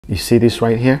You see this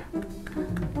right here?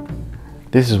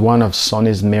 This is one of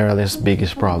Sony's mirrorless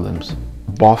biggest problems.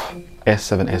 Both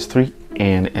A7 III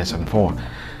and A7 IV.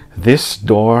 This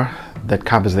door that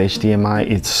covers the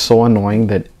HDMI, it's so annoying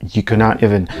that you cannot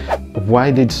even... Why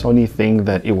did Sony think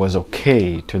that it was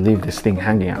okay to leave this thing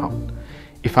hanging out?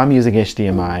 If I'm using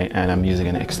HDMI and I'm using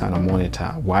an external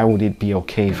monitor, why would it be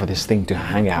okay for this thing to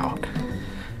hang out?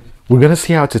 We're gonna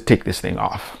see how to take this thing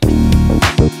off.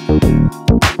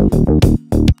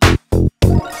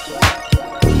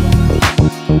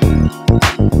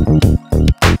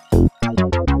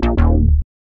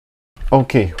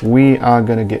 Okay, we are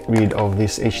gonna get rid of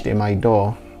this HDMI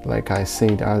door, like I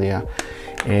said earlier.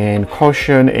 And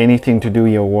caution, anything to do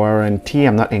with your warranty.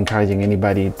 I'm not encouraging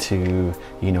anybody to,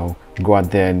 you know, go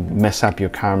out there and mess up your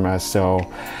camera. So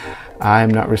I'm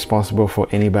not responsible for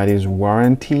anybody's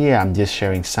warranty. I'm just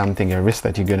sharing something, a risk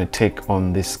that you're gonna take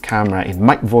on this camera. It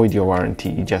might void your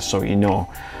warranty, just so you know.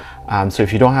 So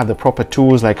if you don't have the proper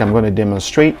tools like I'm gonna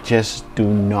demonstrate, just do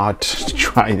not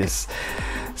try this.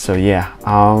 So yeah,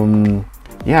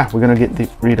 we're gonna get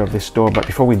rid of this door, but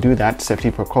before we do that,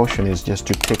 safety precaution is just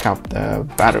to take out the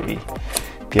battery,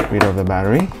 get rid of the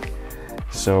battery.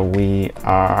 So we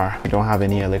don't have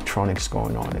any electronics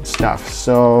going on and stuff.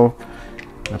 So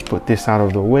I'll put this out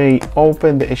of the way,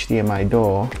 open the HDMI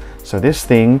door. So this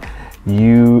thing,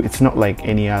 it's not like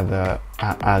any other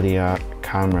earlier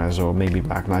cameras or maybe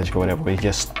Blackmagic or whatever, you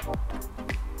just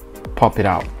pop it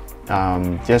out.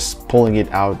 Just pulling it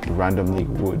out randomly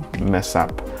would mess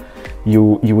up.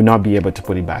 You will not be able to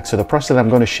put it back. So the process I'm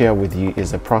going to share with you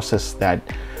is a process that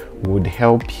would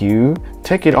help you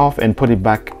take it off and put it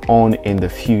back on in the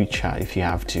future if you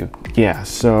have to. Yeah,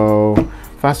 so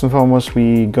first and foremost,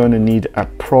 we're going to need a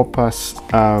proper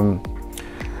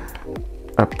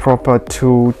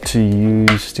tool to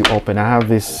use to open. I have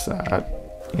this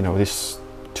this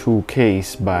tool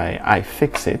case by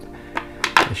iFixit.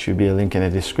 There should be a link in the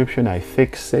description.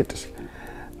 iFixit.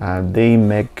 They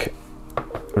make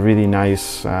really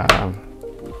nice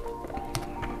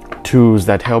tools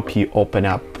that help you open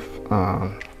up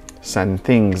certain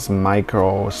things,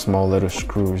 small little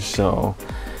screws. So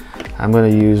I'm going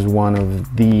to use one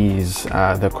of these,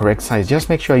 the correct size. Just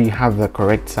make sure you have the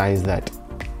correct size that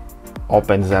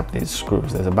opens up these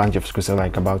screws. There's a bunch of screws,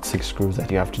 like about 6 screws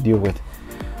that you have to deal with.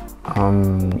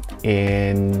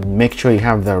 And make sure you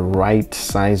have the right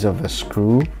size of the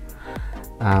screw,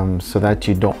 so that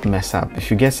you don't mess up.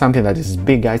 If you get something that is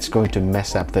bigger, it's going to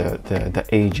mess up the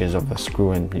edges of the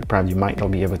screw, and you might not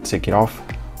be able to take it off,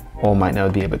 or might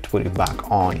not be able to put it back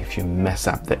on if you mess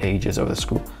up the edges of the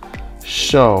screw.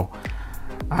 So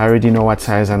I already know what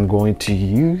size I'm going to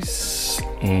use,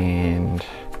 and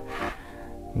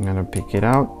I'm gonna pick it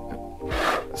out.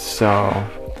 So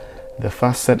the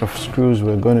first set of screws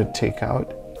we're going to take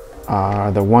out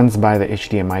are the ones by the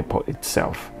HDMI port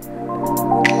itself.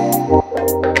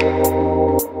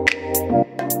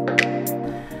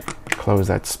 Close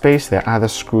that space. There are other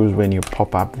screws when you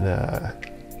pop up the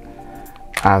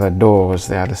other doors,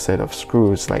 the other set of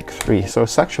screws, like 3. So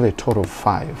it's actually a total of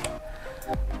 5.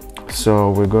 So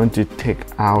we're going to take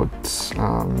out,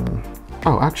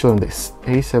 oh, actually on this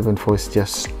A7 IV it's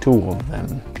just 2 of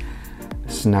them.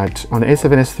 It's not, on the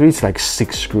A7R III it's like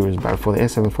 6 screws, but for the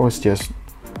A7 IV it's just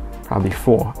probably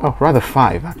 4. Oh, rather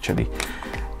 5 actually.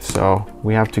 So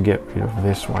we have to get rid of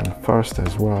this one first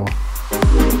as well.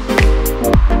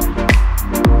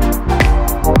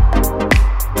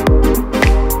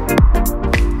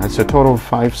 That's a total of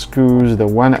 5 screws. The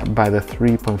one by the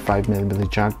 3.5mm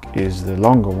jack is the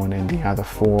longer one, and the other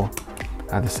 4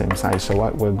 are the same size. So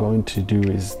what we're going to do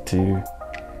is to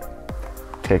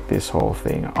take this whole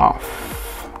thing off.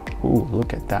 Ooh,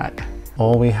 look at that.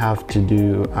 All we have to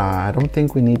do, I don't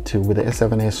think we need to, with the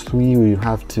A7R III, we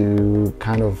have to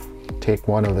kind of take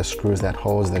one of the screws that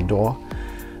holds the door.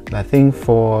 But I think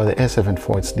for the A7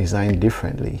 IV it's designed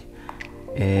differently.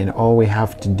 And all we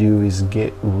have to do is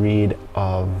get rid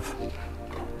of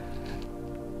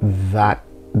that.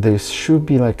 There should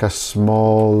be like a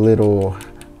small little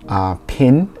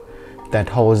pin that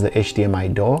holds the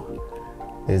HDMI door.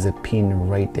 There's a pin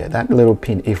right there, that little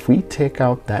pin. If we take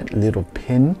out that little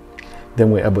pin, then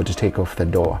we're able to take off the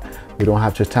door. We don't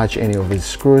have to touch any of these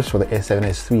screws. For the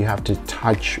A7R III, you have to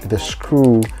touch the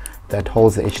screw that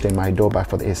holds the HDMI door. But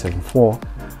for the A7 IV,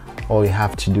 all you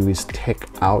have to do is take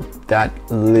out that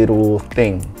little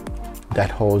thing that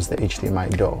holds the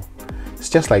HDMI door. It's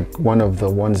just like one of the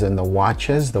ones in the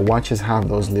watches. The watches have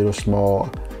those little small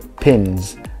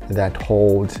pins that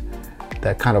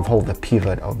kind of hold the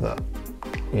pivot of the,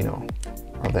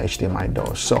 of the HDMI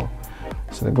door. So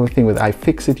the good thing with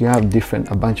iFixit, you have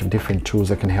a bunch of different tools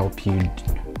that can help you,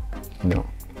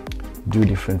 do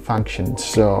different functions.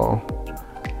 So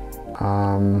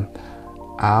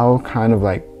I'll kind of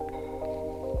like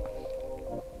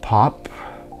pop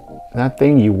that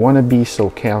thing. You want to be so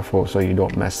careful so you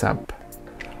don't mess up.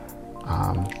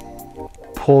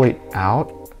 Pull it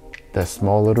out, the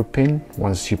small little pin.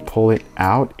 Once you pull it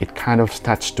out, it kind of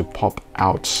starts to pop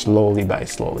out slowly by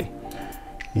slowly.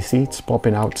 You see, it's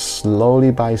popping out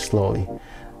slowly by slowly,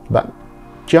 but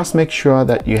just make sure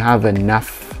that you have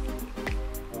enough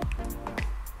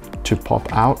to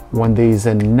pop out. When there is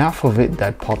enough of it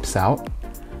that pops out,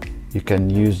 you can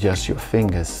use just your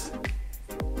fingers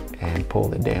and pull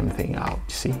the damn thing out.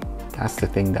 See, that's the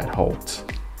thing that holds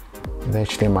the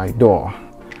HDMI door.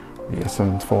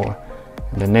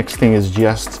 The next thing is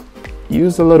just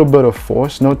use a little bit of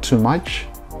force, not too much,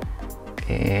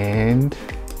 and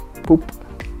boop,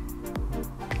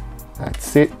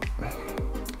 that's it.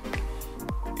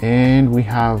 And we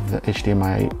have the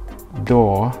HDMI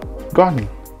door gone.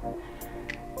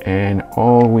 And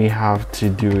all we have to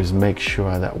do is make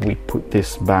sure that we put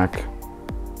this back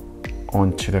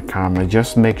onto the camera.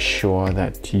 Just make sure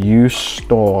that you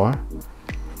store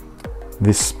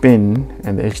this pin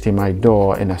and the HDMI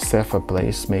door in a safer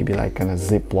place, maybe like in a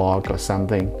Ziploc or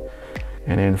something.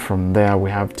 And then from there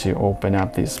we have to open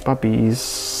up these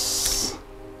puppies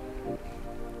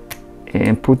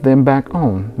and put them back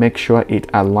on. Make sure it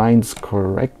aligns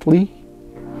correctly.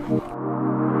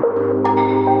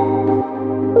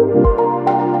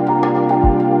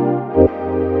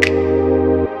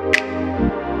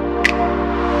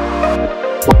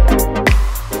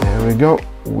 There we go.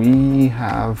 We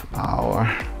have our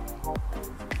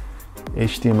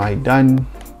HDMI done.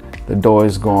 The door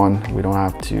is gone. We don't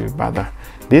have to bother.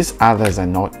 These others are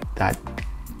not that,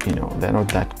 you know, they're not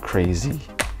that crazy.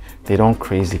 They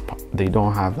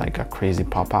don't have like a crazy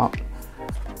pop out.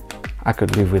 I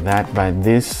could live with that, but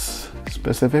this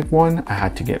specific one I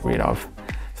had to get rid of.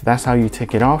 So that's how you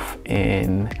take it off,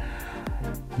 and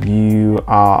you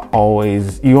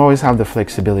always have the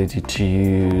flexibility to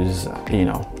use, you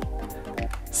know,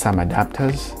 some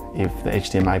adapters. If the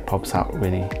HDMI pops out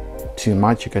really too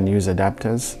much, you can use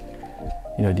adapters,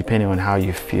 you know, depending on how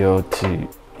you feel to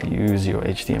use your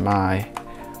HDMI.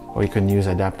 Or you can use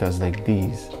adapters like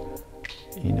these,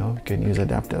 you know, you can use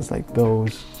adapters like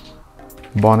those.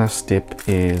 Bonus tip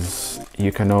is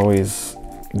you can always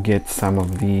get some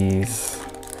of these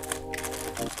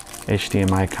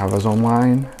HDMI covers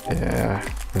online. They're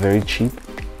very cheap,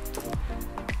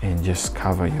 and just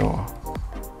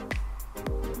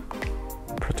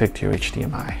protect your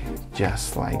HDMI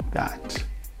just like that.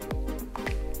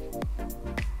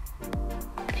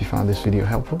 If you found this video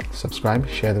helpful, subscribe,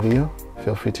 share the video,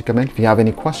 feel free to comment. If you have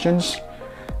any questions,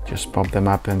 just pop them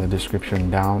up in the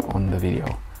description down on the video.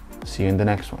 See you in the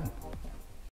next one.